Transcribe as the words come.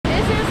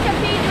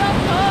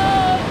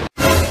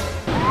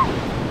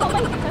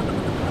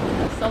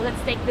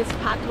take this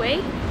pathway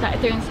that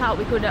it turns out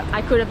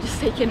I could have just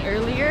taken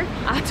earlier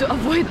to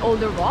avoid all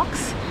the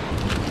rocks.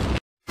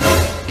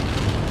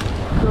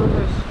 Those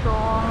are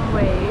strong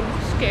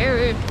waves,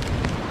 scary,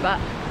 but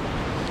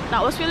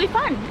that was really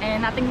fun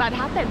and nothing bad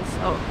happened,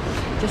 so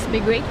just be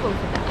grateful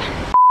for that.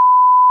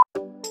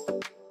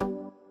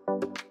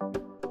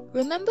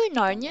 Remember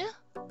Narnia?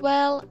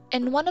 Well,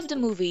 in one of the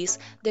movies,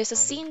 there's a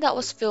scene that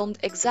was filmed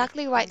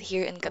exactly right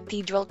here in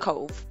Cathedral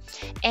Cove.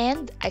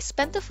 And I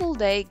spent a full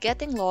day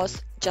getting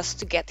lost just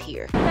to get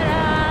here.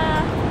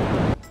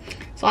 Ta-da!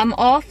 So I'm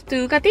off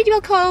to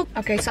Cathedral Cove.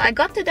 Okay, so I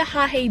got to the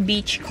Hahe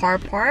Beach car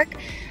park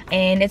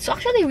and it's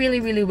actually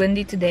really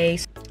windy today.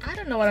 So I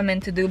don't know what I'm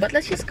meant to do, but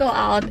let's just go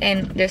out,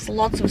 and there's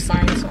lots of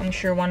signs, so I'm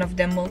sure one of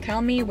them will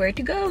tell me where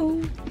to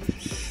go.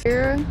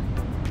 Here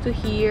to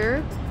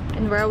here,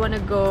 and where I want to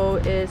go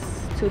is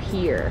to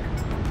here.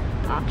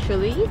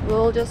 Actually,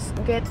 we'll just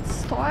get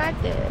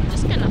started.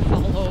 Just gonna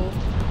follow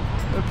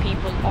where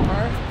people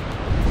are.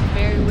 It's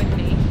very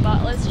windy,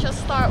 but let's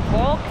just start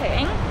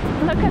walking.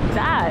 Look at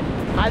that.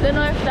 I don't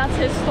know if that's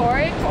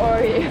historic or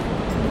if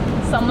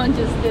someone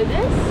just did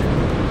this.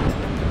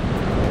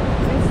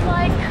 It's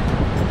like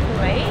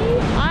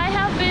great.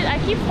 I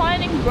keep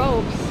finding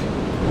ropes.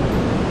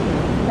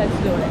 Let's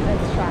do it.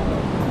 Let's try it.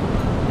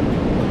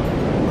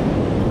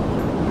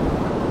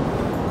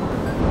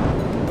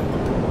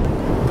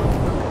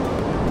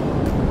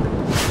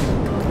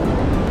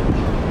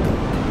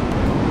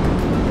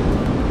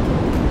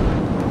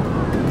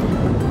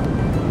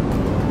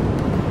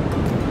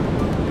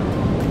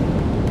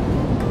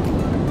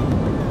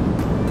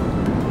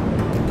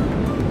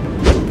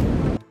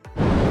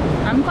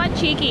 I'm quite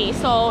cheeky,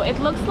 so it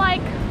looks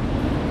like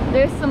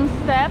there's some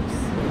steps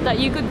that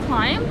you could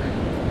climb,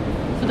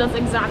 so that's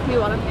exactly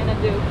what I'm gonna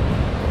do.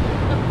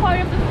 That's part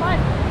of the fun.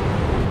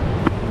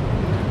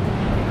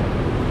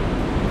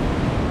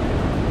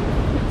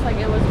 Looks like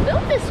it was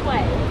built this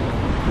way.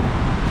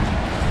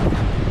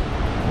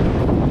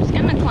 I'm just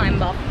gonna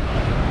climb up.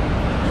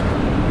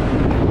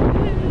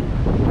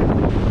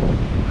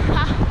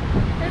 Ha!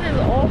 This is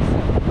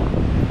awesome.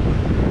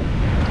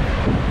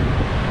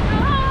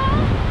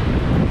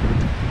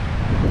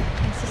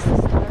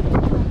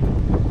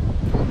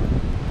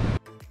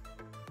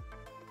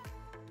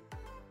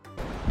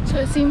 So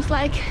it seems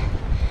like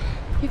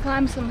you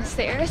climb some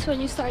stairs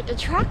when you start the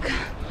trek,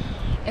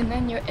 and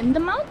then you're in the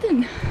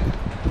mountain.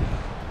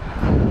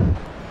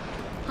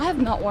 I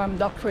have not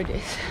warmed up for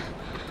this.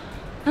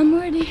 I'm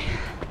already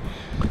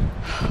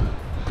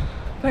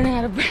running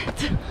out of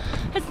breath.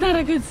 It's not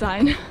a good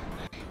sign.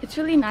 It's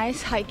really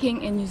nice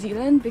hiking in New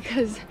Zealand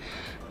because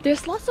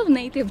there's lots of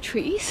native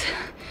trees,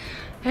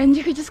 and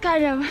you could just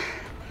kind of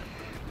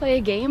play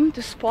a game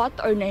to spot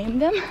or name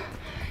them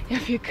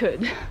if you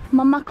could.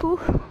 Mamaku.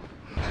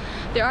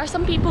 There are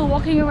some people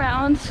walking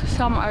around,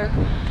 some are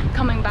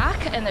coming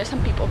back, and there's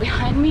some people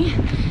behind me.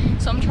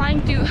 So I'm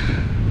trying to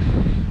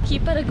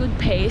keep at a good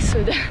pace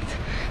so that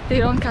they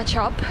don't catch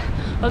up.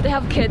 Well, they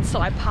have kids, so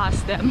I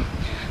pass them.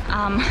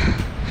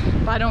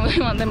 But I don't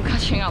really want them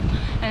catching up.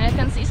 And I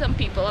can see some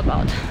people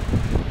about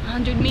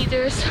 100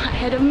 meters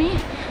ahead of me.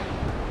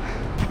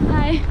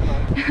 Hi.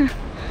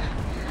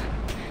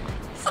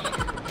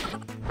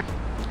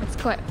 It's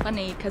quite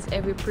funny because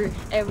in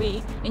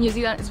New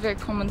Zealand it's very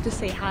common to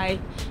say hi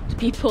to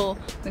people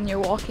when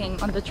you're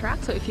walking on the track,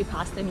 so if you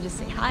pass them you just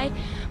say hi,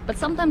 but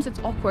sometimes it's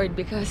awkward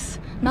because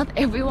not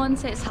everyone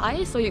says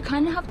hi, so you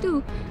kind of have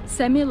to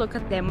semi-look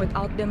at them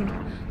without them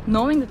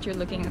knowing that you're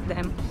looking at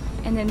them,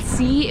 and then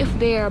see if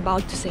they're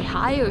about to say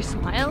hi or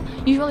smile.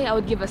 Usually I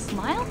would give a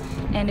smile,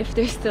 and if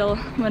they're still,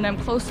 when I'm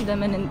close to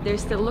them and then they're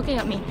still looking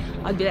at me,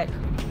 I'd be like,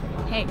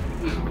 hey.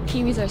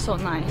 Kiwis are so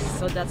nice,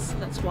 so that's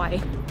why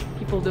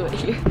people do it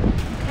here.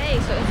 Okay,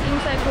 so it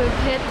seems like we've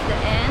hit the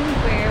end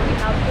where we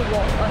have to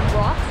walk on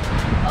rocks.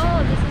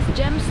 Oh, this is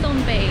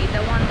Gemstone Bay,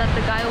 the one that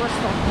the guy was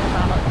talking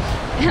about.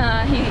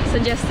 He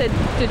suggested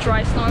to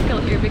try snorkel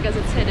here because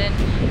it's hidden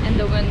and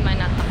the wind might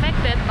not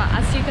affect it, but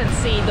as you can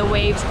see, the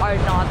waves are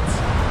not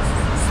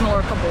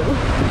snorkelable.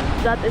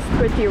 That is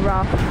pretty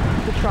rough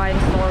to try and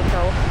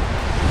snorkel.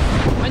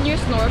 When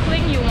you're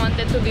snorkeling, you want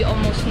it to be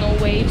almost no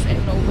waves and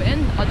no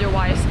wind,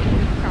 otherwise it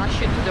will crash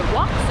you to the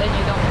rocks and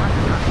you don't want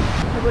that.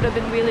 It would have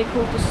been really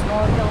cool to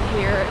snorkel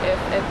here if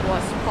it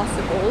was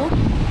possible.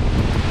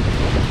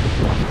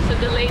 So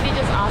the lady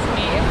just asked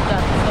me if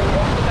that's the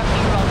walk to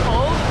Cathedral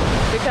Cove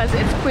because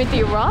it's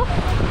pretty rough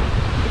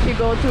if you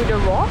go through the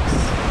rocks.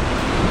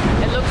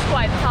 It looks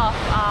quite tough,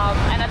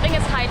 and I think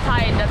it's high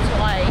tide, that's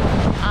why.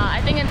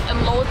 I think in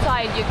low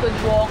tide you could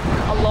walk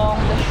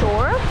along the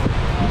shore.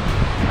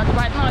 But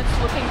right now it's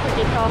looking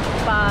pretty tough,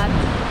 but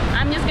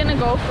I'm just gonna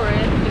go for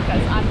it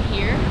because I'm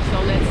here,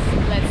 so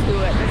let's do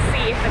it. Let's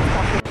see if it's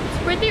possible.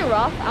 It's pretty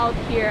rough out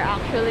here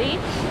actually.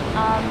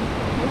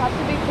 You have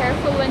to be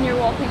careful when you're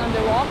walking on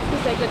the rocks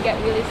because they could get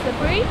really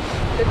slippery.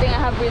 Good thing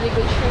I have really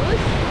good shoes,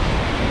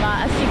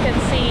 but as you can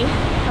see,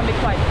 it can be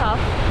quite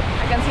tough.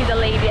 I can see the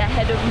lady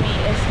ahead of me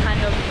is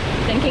kind of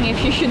thinking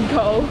if you should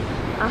go.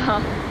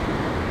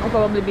 I'll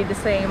probably be the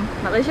same,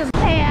 but let's just...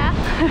 Hey, yeah.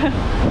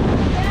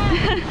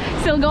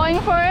 Still going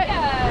for it?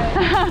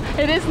 Yeah.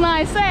 It is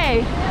nice,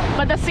 eh?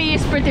 But the sea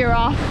is pretty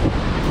rough.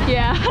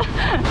 Yeah.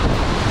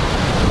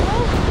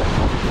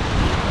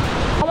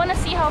 I want to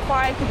see how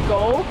far I could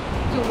go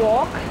to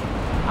walk.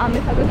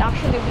 If I could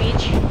actually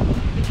reach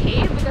the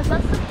cave, because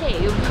that's the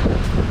cave.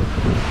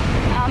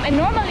 And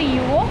normally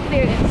you walk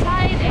there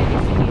inside and you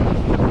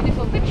see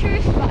beautiful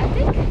pictures, but I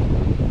think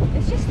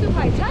it's just too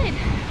high tide.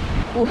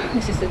 Ooh,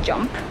 this is a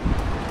jump.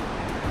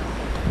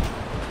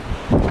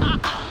 Ah.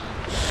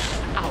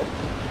 Ow.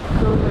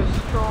 Those are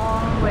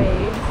strong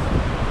waves.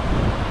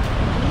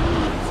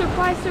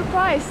 Surprise,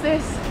 surprise,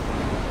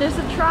 there's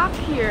a track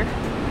here.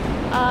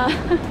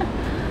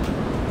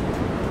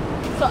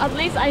 So at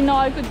least I know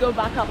I could go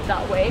back up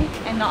that way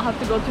and not have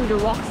to go through the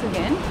rocks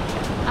again.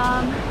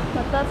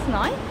 But that's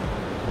nice.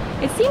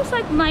 It seems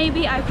like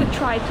maybe I could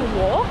try to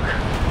walk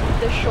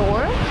the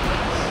shore.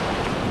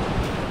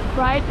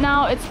 Right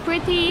now it's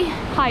pretty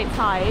high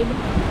tide,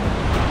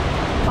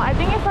 but I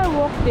think if I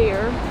walk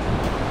there,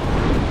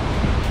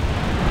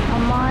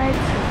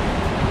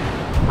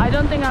 I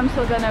don't think I'm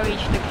still gonna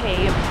reach the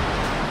cave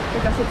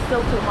because it's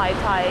still too high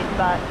tide,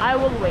 but I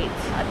will wait.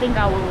 I think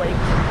I will wait.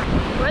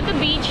 We're at the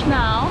beach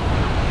now,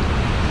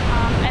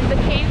 and the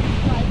cave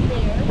is right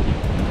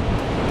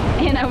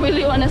there, and I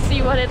really want to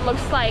see what it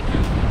looks like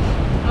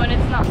when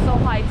it's not so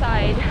high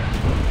tide.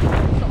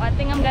 So I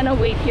think I'm gonna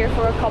wait here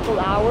for a couple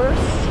hours.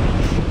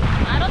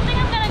 I don't think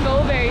I'm gonna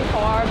go very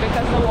far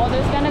because the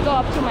water's gonna go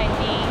up to my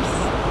knees,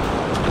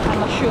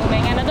 I'm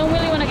assuming, and I don't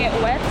really want to get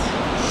wet.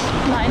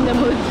 Not in the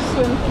mood to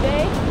swim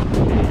today.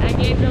 I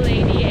gave the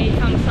lady a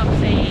thumbs up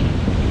saying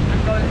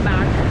I'm going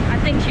back. I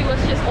think she was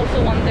just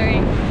also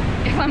wondering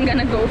if I'm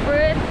gonna go for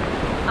it.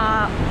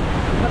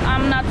 But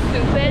I'm not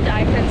stupid.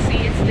 I can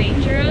see it's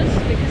dangerous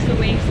because the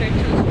waves are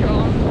too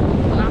strong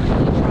to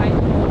actually try to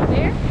walk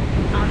there.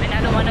 And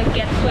I don't want to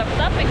get swept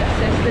up because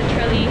there's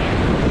literally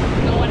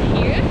no one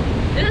here.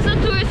 This is a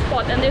tourist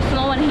spot and there's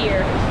no one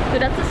here. So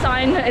that's a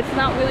sign that it's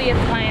not really a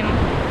time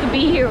to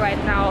be here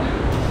right now.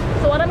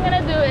 So what I'm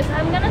gonna do is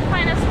I'm gonna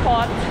find a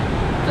spot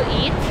to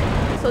eat.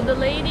 So the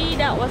lady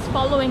that was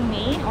following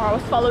me, or I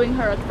was following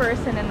her at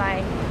first and then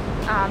I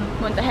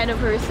went ahead of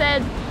her,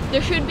 said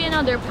there should be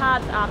another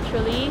path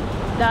actually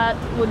that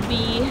would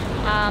be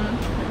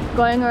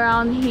going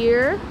around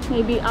here,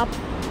 maybe up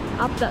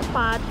that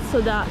path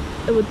so that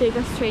it would take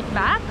us straight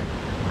back.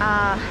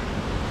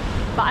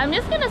 But I'm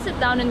just gonna sit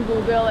down and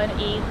Google and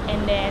eat,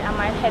 and then I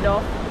might head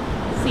off,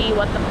 see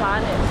what the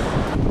plan is.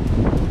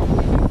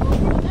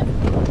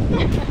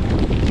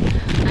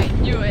 I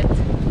knew it.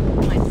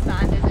 My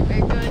stand isn't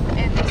very good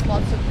and there's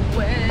lots of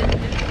wind.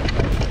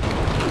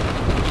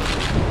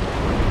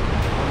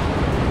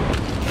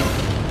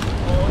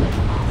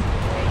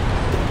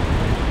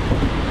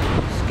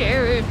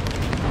 Scared.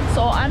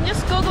 So I'm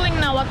just googling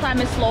now what time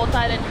is low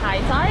tide and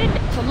high tide.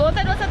 So low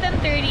tide was at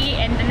 10:30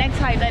 and the next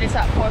high tide is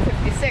at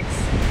 4:56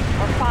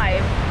 or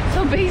 5.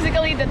 So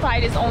basically the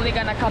tide is only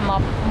gonna come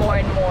up more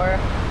and more.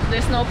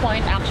 There's no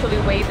point actually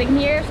waiting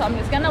here, so I'm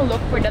just gonna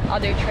look for that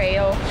other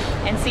trail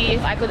and see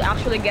if I could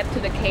actually get to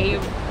the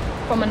cave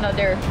from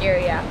another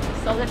area.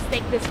 So let's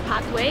take this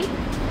pathway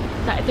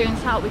that it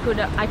turns out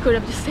I could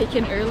have just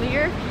taken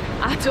earlier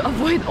to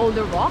avoid all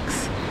the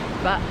rocks,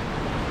 but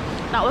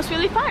that was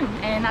really fun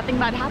and nothing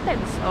bad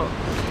happened, so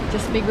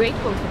just be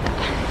grateful for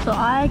that. So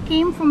I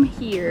came from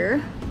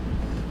here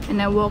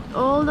and I walked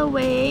all the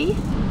way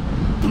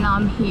and now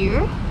I'm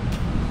here.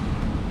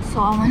 So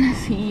I wanna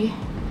see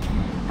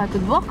I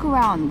could walk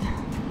around.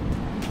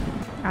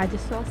 I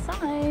just saw a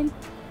sign.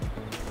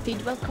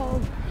 Cathedral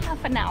Cove,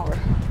 half an hour.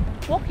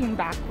 Walking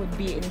back would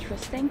be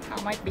interesting.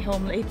 I might be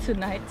home late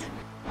tonight.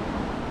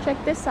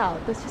 Check this out.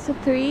 There's just a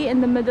tree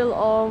in the middle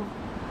of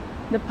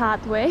the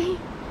pathway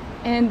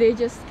and they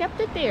just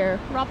kept it there,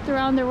 wrapped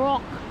around the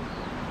rock.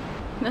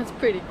 That's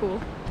pretty cool.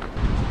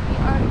 We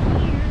are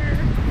here.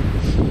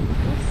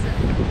 Listen.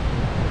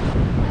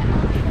 I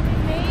actually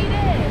made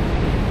it.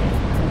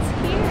 It's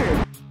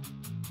here.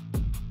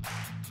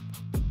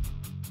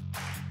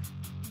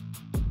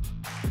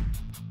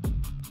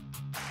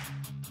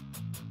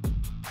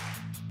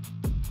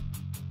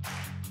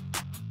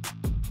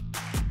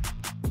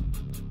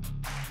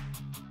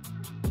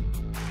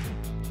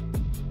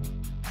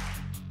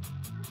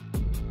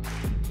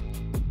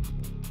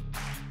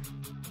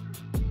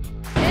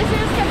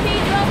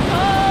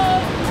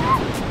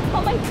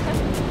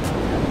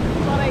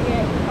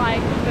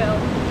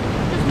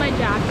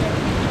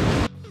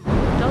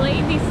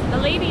 The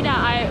lady that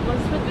I was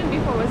with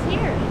before was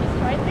here, just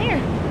right there.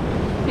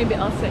 Maybe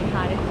I'll say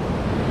hi.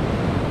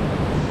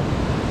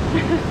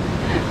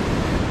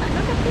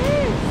 Look at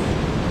this.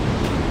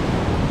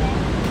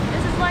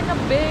 This is like a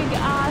big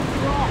ass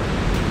rock.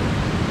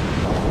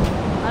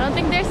 I don't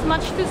think there's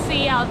much to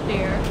see out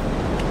there,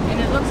 and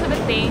it looks a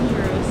bit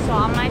dangerous, so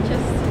I might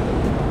just...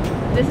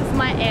 This is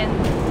my end.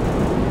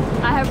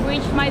 I have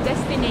reached my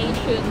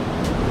destination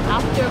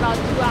after about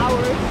 2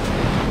 hours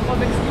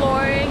of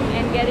exploring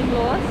and getting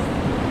lost.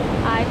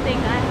 I think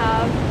I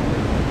have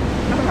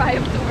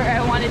arrived to where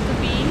I wanted to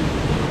be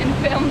and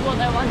filmed what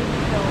I wanted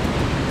to film.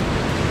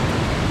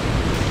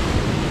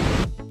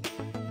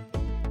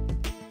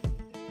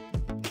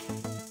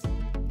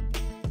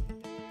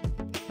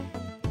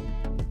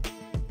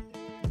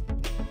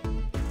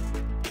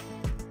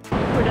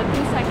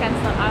 seconds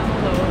that I'm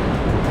alone.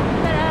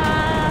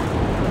 Ta-da!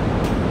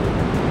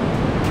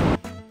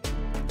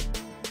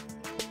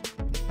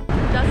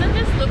 Doesn't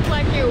this look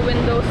like your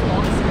Windows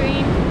lock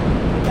screen?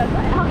 Because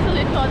I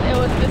actually thought it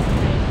was this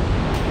thing,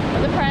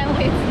 but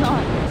apparently it's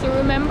not. So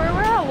remember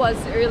where I was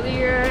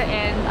earlier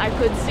and I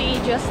could see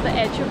just the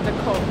edge of the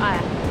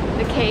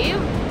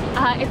cave?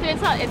 It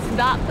turns out it's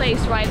that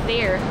place right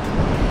there.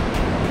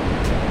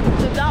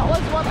 So that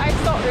was what I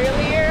saw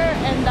earlier,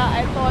 and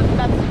I thought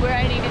that's where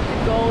I needed to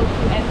go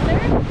to enter.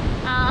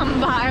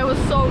 But I was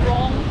so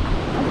wrong.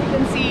 As you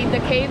can see, the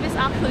cave is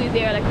actually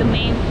there, like the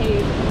main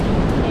cave.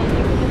 And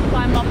you can just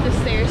climb up the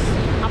stairs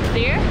up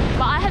there.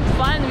 But I had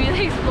fun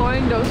really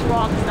exploring those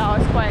rocks. That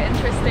was quite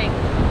interesting.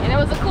 And it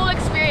was a cool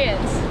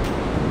experience.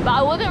 But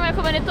I wouldn't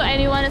recommend it to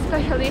anyone,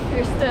 especially if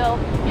you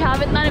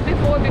haven't done it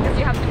before, because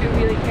you have to be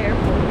really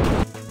careful.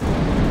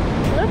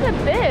 Look at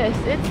this.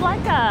 It's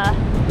like a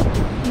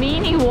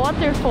mini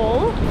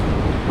waterfall.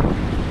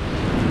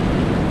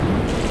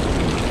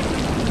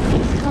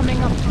 It's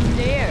coming up from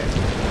there.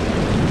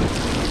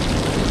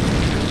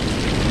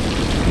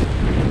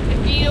 If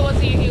Guido was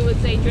here, he would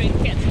say drink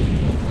it.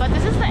 But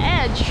this is the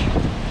edge.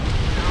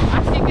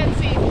 As you can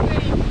see,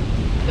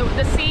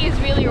 the sea is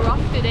really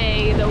rough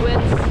today. The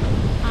winds,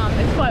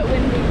 it's quite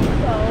windy,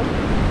 so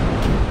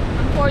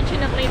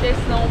unfortunately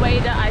there's no way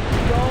that I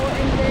can go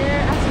in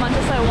there as much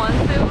as I want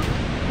to.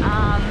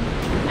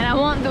 And I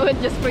won't do it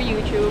just for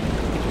YouTube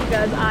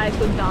because I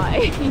could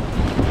die.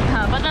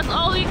 But that's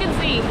all you can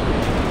see.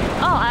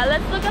 Oh,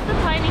 let's look at the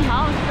tiny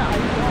house that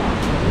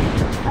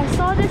I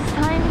saw this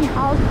tiny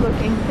house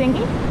looking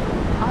thingy.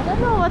 I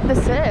don't know what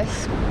this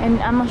is. And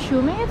I'm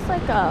assuming it's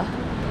like a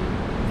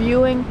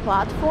viewing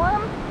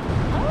platform.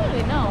 I don't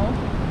really know.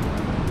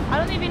 I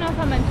don't even know if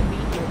I'm meant to be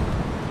here.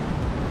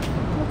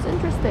 Looks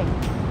interesting.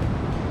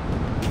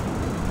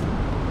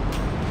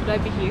 Should I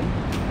be here?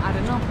 I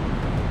don't know.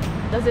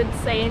 Does it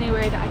say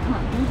anywhere that I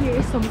can't be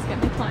here? Someone's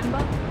gonna climb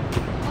up.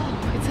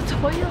 Oh, it's a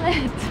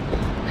toilet.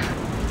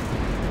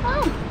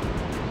 Oh.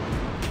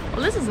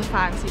 Well, this is a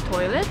fancy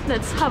toilet.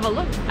 Let's have a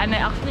look. And I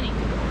actually need to go.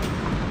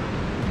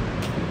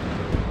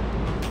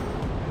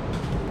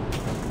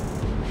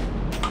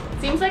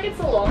 Seems like it's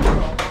a long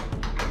row.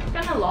 I'm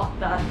gonna lock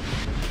that.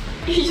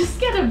 You just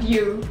get a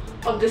view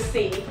of the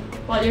sea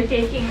while you're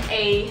taking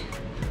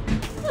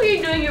while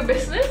you're doing your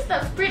business.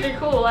 That's pretty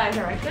cool, I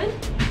reckon.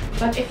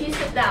 But if you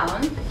sit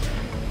down,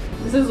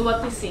 this is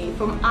what you see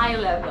from eye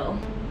level.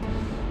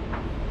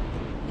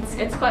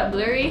 It's quite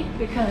blurry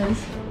because...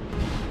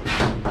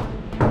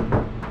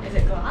 Is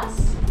it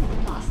glass?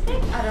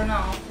 Plastic? I don't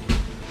know.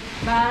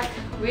 But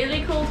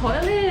really cool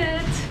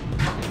toilet.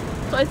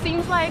 So it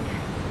seems like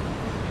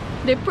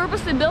they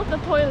purposely built the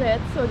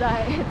toilet so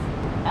that it's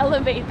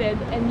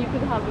elevated and you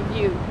could have a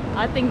view.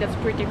 I think that's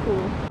pretty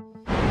cool.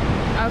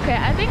 Okay,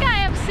 I think I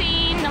have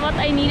seen what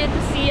I needed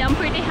to see. I'm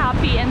pretty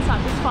happy and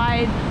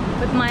satisfied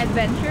with my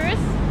adventures.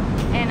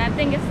 And I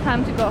think it's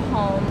time to go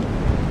home.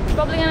 It's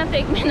probably gonna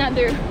take me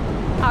another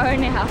hour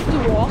and a half to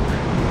walk,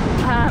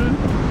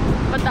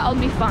 but that'll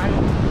be fun.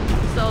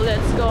 So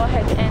let's go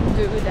ahead and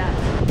do that.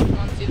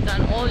 Once you've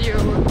done all your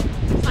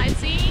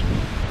sightseeing,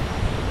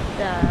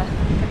 the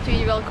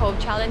Cathedral Cove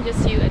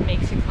challenges you and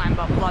makes you climb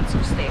up lots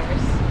of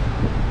stairs.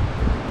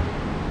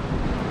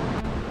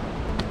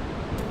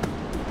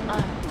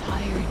 I'm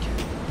tired.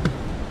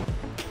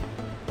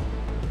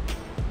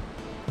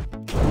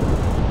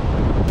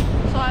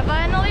 So I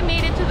finally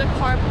made it to the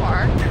car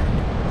park.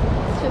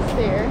 It's just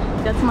there.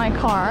 That's my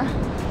car.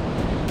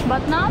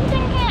 But now I'm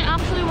thinking I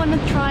actually want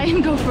to try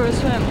and go for a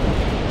swim.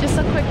 Just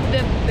a quick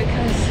dip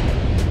because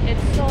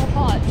it's so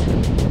hot.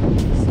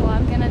 So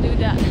I'm gonna do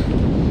that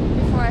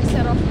before I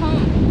set off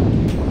home.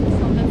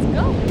 So let's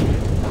go.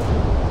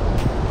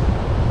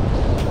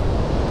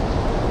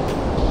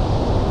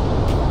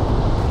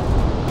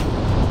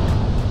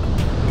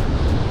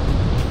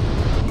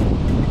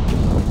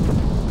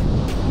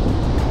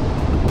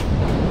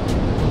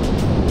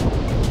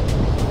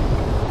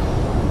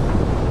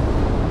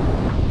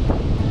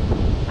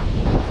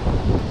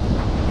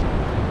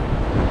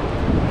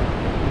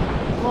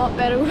 What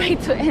better way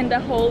to end a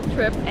whole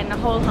trip and a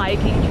whole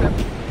hiking trip?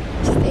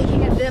 Just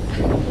taking a dip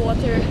of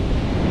water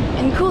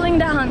and cooling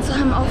down, so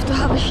I'm off to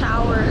have a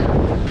shower.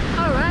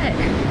 Alright,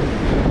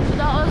 so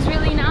that was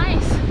really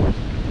nice.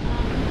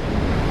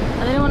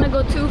 I didn't want to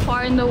go too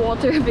far in the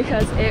water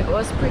because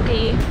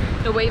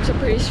the waves are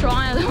pretty strong.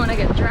 I don't want to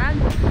get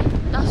dragged.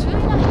 That was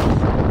really nice. So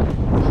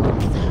I'm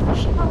off to have a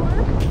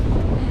shower.